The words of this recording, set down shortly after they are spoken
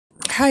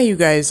Hi, you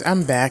guys.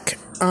 I'm back.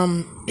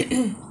 I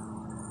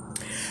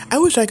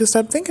wish I could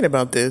stop thinking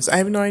about this. I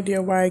have no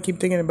idea why I keep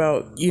thinking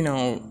about,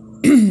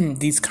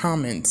 these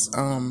comments.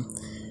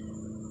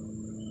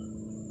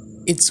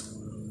 It's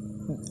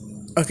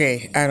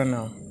okay. I don't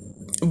know,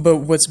 but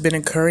what's been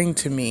occurring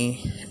to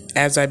me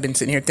as I've been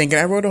sitting here thinking,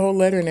 I wrote a whole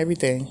letter and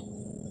everything,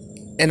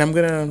 and I'm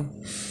gonna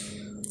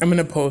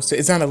post it.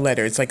 It's not a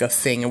letter. It's like a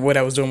thing. And what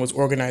I was doing was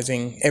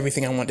organizing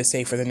everything I wanted to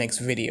say for the next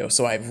video.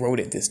 So I wrote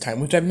it this time,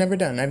 which I've never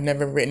done. I've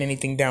never written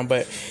anything down,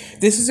 but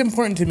this is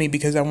important to me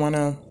because I want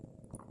to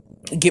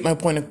get my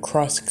point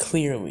across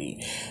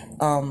clearly.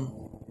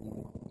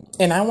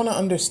 And I want to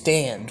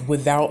understand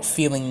without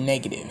feeling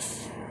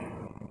negative.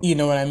 You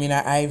know what I mean?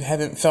 I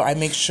haven't felt, I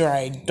make sure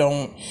I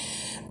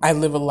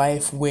live a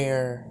life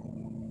where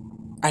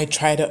I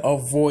try to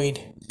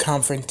avoid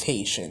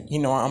confrontation.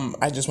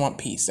 I just want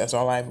peace. That's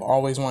all I've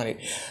always wanted.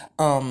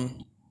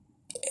 And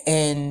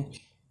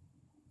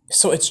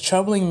so it's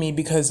troubling me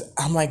because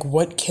I'm like,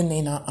 what can they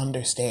not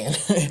understand?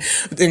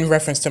 In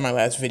reference to my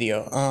last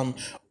video,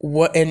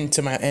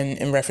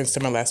 in reference to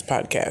my last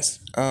podcast,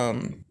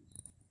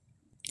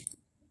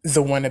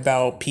 the one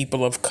about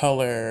people of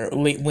color,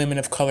 women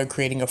of color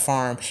creating a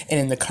farm, and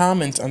in the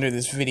comments under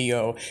this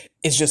video,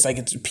 it's just like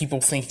it's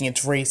people thinking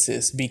it's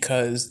racist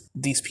because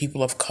these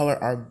people of color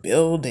are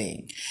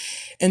building,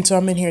 and so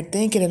I'm in here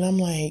thinking, and I'm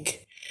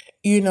like,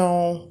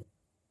 with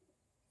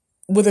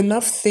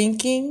enough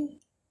thinking.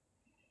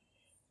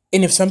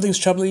 And if something's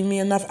troubling me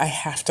enough, I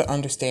have to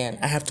understand.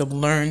 I have to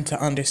learn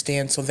to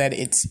understand so that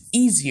it's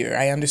easier.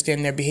 I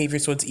understand their behavior,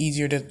 so it's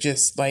easier to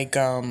just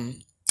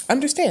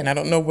understand. I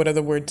don't know what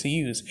other word to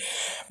use.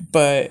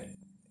 But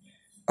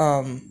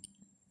I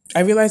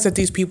realize that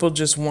these people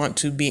just want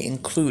to be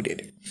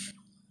included.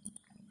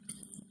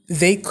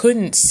 They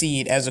couldn't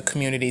see it as a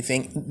community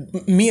thing.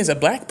 Me as a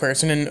black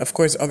person, and of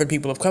course other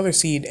people of color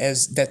see it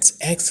as that's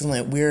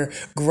excellent. We're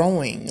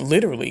growing,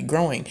 literally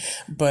growing.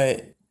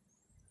 But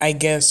I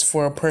guess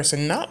for a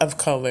person not of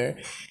color,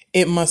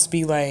 it must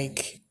be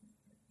like,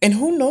 and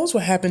who knows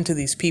what happened to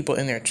these people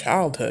in their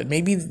childhood?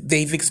 Maybe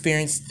they've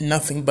experienced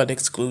nothing but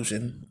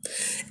exclusion.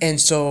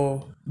 And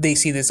so they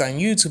see this on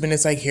YouTube and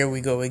it's like, here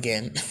we go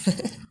again.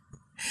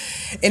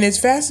 And it's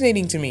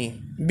fascinating to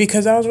me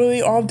because I was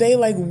really all day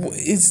like,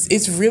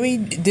 it's really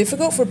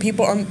difficult for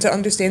people to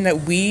understand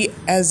that we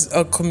as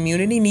a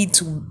community need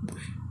to.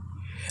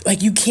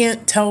 Like, you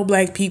can't tell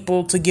black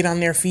people to get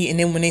on their feet, and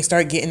then when they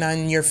start getting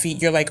on your feet,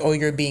 you're like, oh,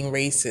 you're being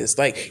racist.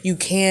 Like, you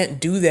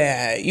can't do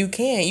that. You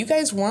can't. You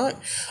guys want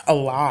a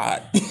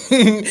lot.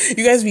 You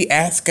guys be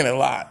asking a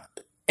lot.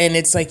 And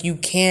it's like, you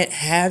can't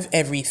have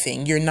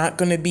everything. You're not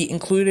going to be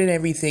included in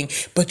everything,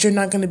 but you're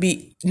not going to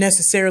be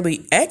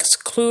necessarily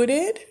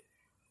excluded.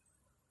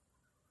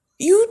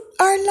 You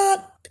are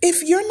not,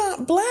 if you're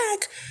not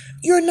black,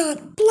 you're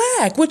not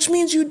black, which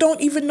means you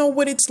don't even know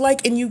what it's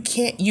like, and you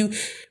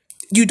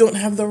don't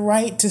have the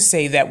right to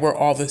say that we're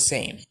all the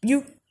same.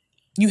 You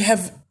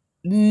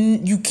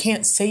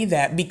can't say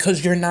that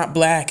because you're not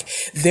black.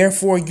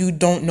 Therefore, you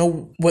don't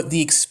know what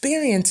the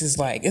experience is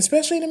like,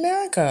 especially in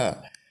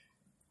America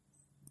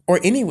or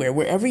anywhere,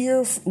 wherever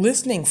you're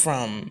listening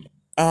from.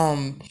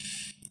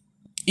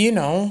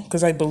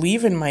 Because I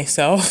believe in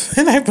myself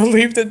and I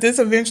believe that this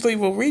eventually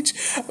will reach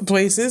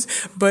places,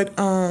 but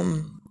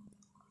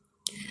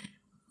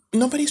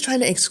nobody's trying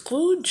to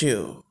exclude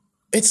you.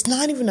 It's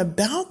not even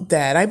about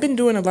that. I've been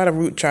doing a lot of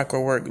root chakra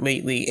work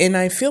lately, and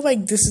I feel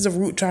like this is a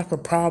root chakra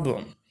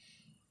problem.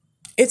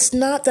 It's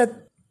not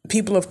that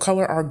people of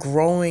color are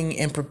growing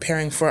and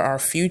preparing for our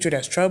future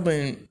that's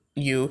troubling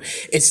you.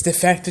 It's the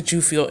fact that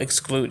you feel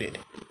excluded.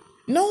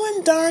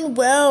 Knowing darn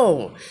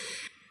well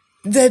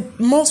that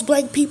most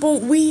black people,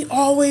 we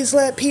always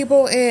let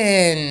people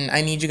in.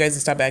 I need you guys to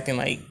stop acting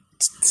like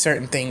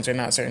certain things are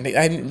not certain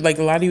things. Like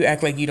a lot of you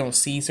act like you don't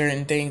see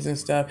certain things and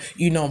stuff.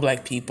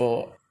 Black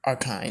people are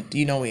kind.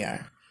 We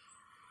are.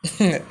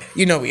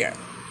 We are.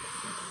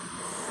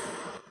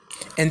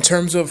 In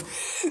terms of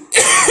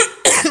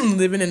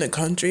living in a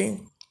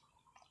country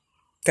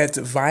that's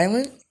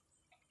violent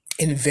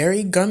and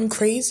very gun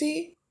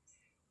crazy,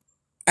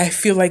 I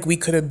feel like we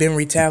could have been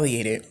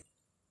retaliated.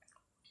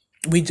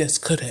 We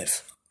just could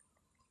have.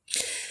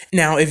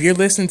 Now, if you're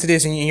listening to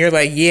this and you're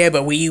like, yeah,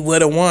 but we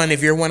would have won.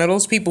 If you're one of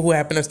those people who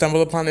happen to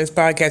stumble upon this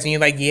podcast and you're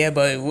like, yeah,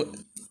 but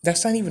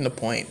that's not even the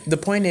point. The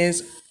point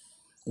is,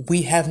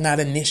 we have not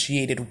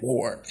initiated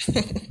war.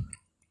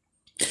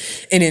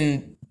 And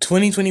in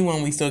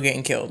 2021, we still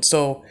getting killed.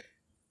 So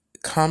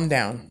calm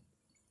down.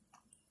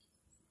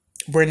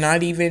 We're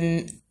not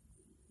even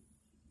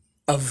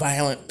a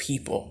violent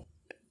people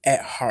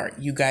at heart.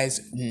 You guys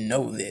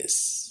know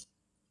this.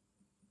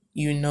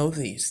 You know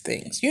these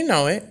things. You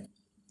know it.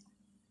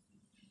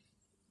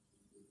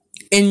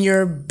 And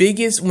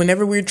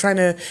whenever we're trying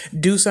to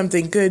do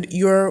something good,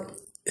 your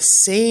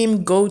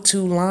same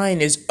go-to line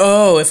is,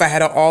 oh, if I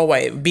had an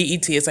all-white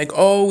BET, it's like,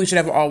 oh, we should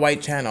have an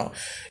all-white channel.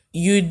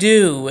 You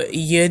do.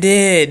 You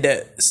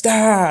did.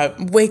 Stop.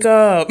 Wake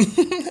up.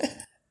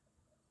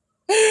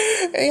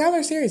 Hey, y'all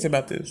are serious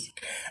about this.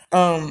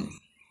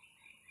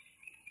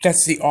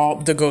 That's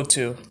the go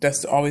to.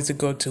 That's always the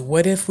go to.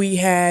 What if we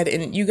had?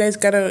 And you guys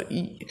gotta.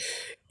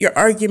 Your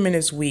argument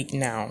is weak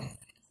now.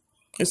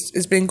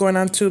 It's been going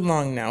on too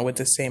long now with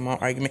the same old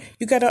argument.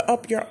 You gotta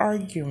up your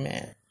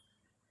argument.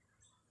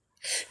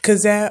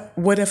 Cause that.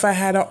 What if I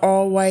had an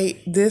all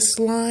white this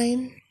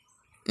line?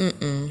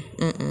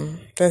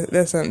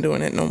 That's not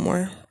doing it no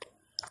more.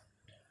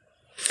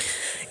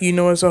 You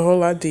know, it's a whole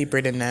lot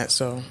deeper than that.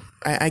 So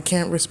I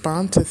can't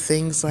respond to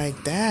things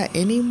like that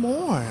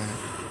anymore.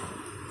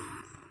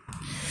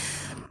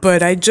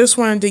 But I just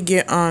wanted to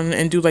get on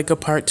and do like a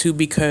part 2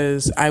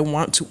 because I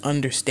want to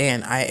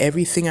understand.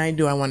 Everything I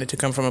do, I want it to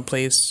come from a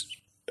place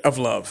of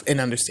love and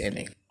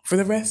understanding for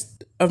the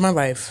rest of my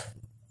life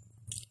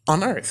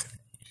on earth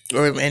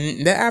or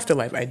in the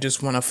afterlife. I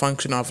just want to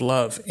function off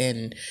love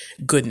and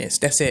goodness.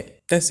 That's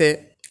it.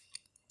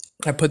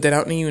 I put that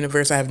out in the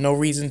universe. I have no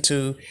reason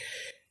to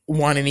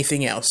want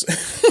anything else.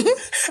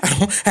 I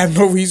don't have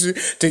no reason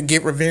to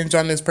get revenge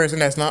on this person.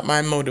 That's not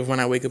my motive when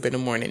I wake up in the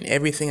morning.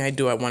 Everything I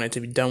do, I want it to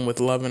be done with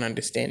love and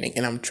understanding.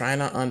 And I'm trying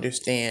to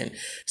understand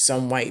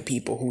some white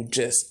people who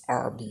just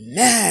are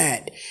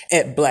mad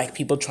at black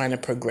people trying to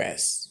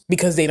progress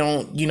because they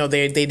don't,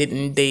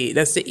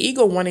 that's the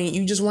ego wanting,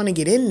 you just want to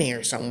get in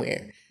there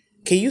somewhere.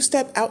 Can you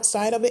step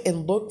outside of it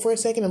and look for a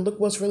second and look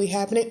what's really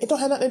happening? It don't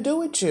have nothing to do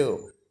with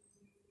you.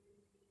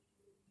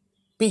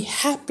 Be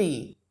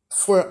happy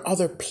for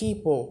other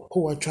people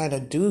who are trying to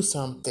do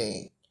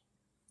something.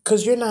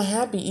 Because you're not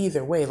happy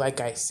either way,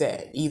 like I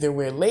said. Either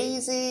we're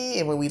lazy,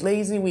 and when we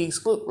lazy, we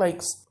exclude,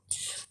 like,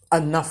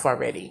 enough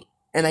already.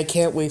 And I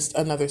can't waste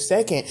another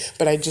second,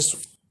 but I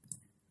just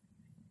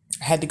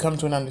had to come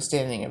to an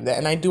understanding of that.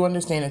 And I do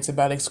understand it's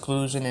about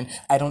exclusion, and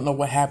I don't know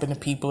what happened to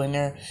people in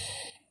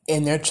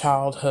their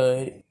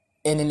childhood,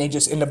 and then they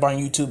just end up on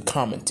YouTube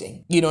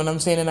commenting. You know what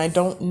I'm saying? And I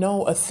don't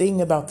know a thing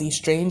about these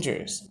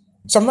strangers.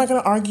 So I'm not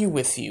going to argue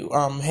with you.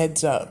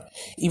 Heads up.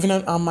 Even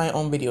on my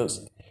own videos.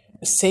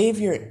 Save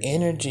your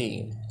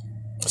energy.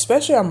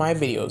 Especially on my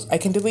videos. I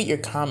can delete your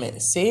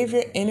comments. Save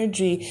your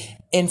energy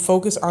and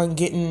focus on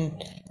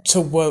getting to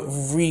what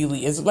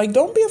really is. Like,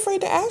 don't be afraid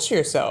to ask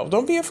yourself.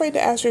 Don't be afraid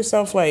to ask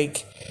yourself,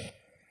 like,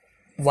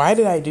 why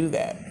did I do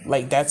that?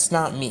 Like, that's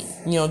not me.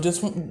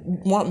 Just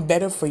want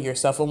better for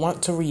yourself and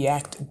want to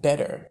react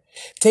better.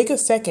 Take a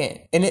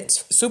second. And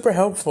it's super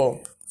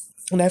helpful.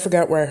 And I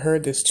forgot where I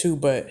heard this too,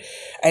 but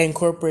I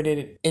incorporated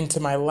it into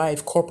my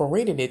life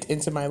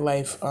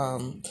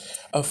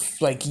of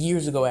like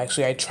years ago,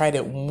 actually. I tried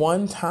it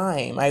one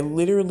time. I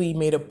literally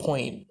made a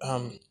point,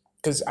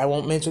 because I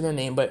won't mention the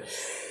name, but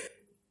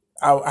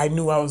I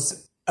knew I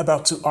was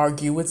about to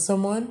argue with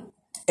someone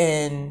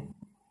and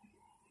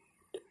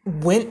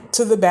went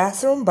to the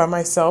bathroom by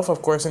myself,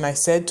 of course. And I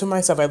said to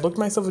myself, I looked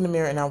myself in the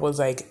mirror and I was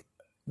like,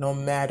 no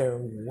matter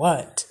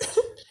what,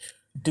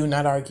 do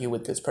not argue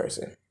with this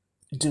person.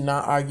 Do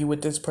not argue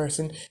with this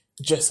person.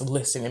 Just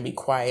listen and be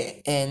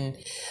quiet. And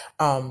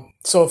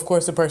so, of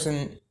course, the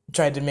person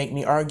tried to make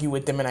me argue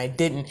with them and I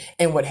didn't.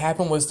 And what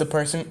happened was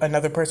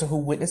another person who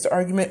witnessed the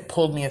argument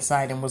pulled me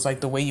aside and was like,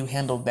 the way you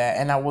handled that.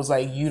 And I was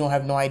like, you don't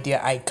have no idea.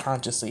 I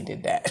consciously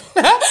did that.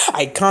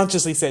 I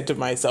consciously said to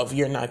myself,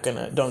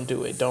 don't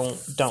do it.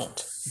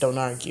 Don't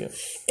argue.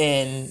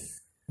 And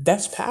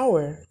that's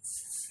power.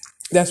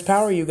 That's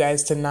power, you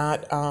guys, to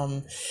not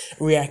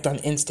react on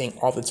instinct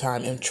all the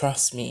time. And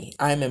trust me,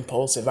 I'm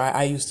impulsive.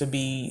 I used to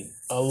be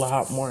a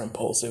lot more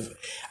impulsive.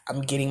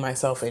 I'm getting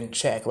myself in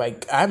check.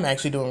 Like, I'm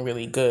actually doing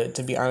really good,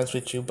 to be honest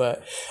with you.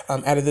 But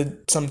out of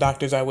some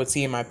doctors I would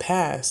see in my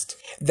past,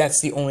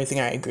 that's the only thing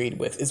I agreed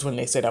with, is when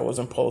they said I was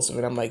impulsive.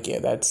 And I'm like, yeah,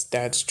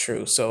 that's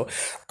true. So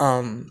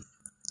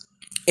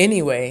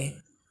anyway,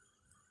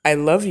 I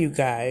love you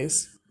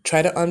guys.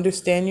 Try to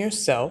understand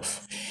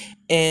yourself,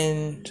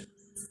 and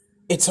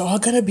it's all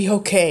going to be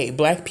okay.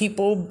 Black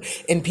people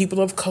and people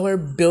of color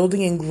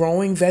building and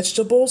growing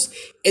vegetables,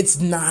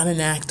 it's not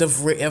an act of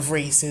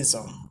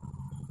racism.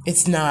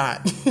 It's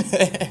not.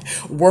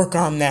 Work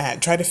on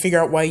that. Try to figure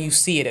out why you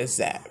see it as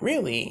that.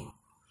 Really.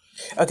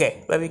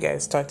 Okay, love you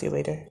guys. Talk to you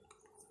later.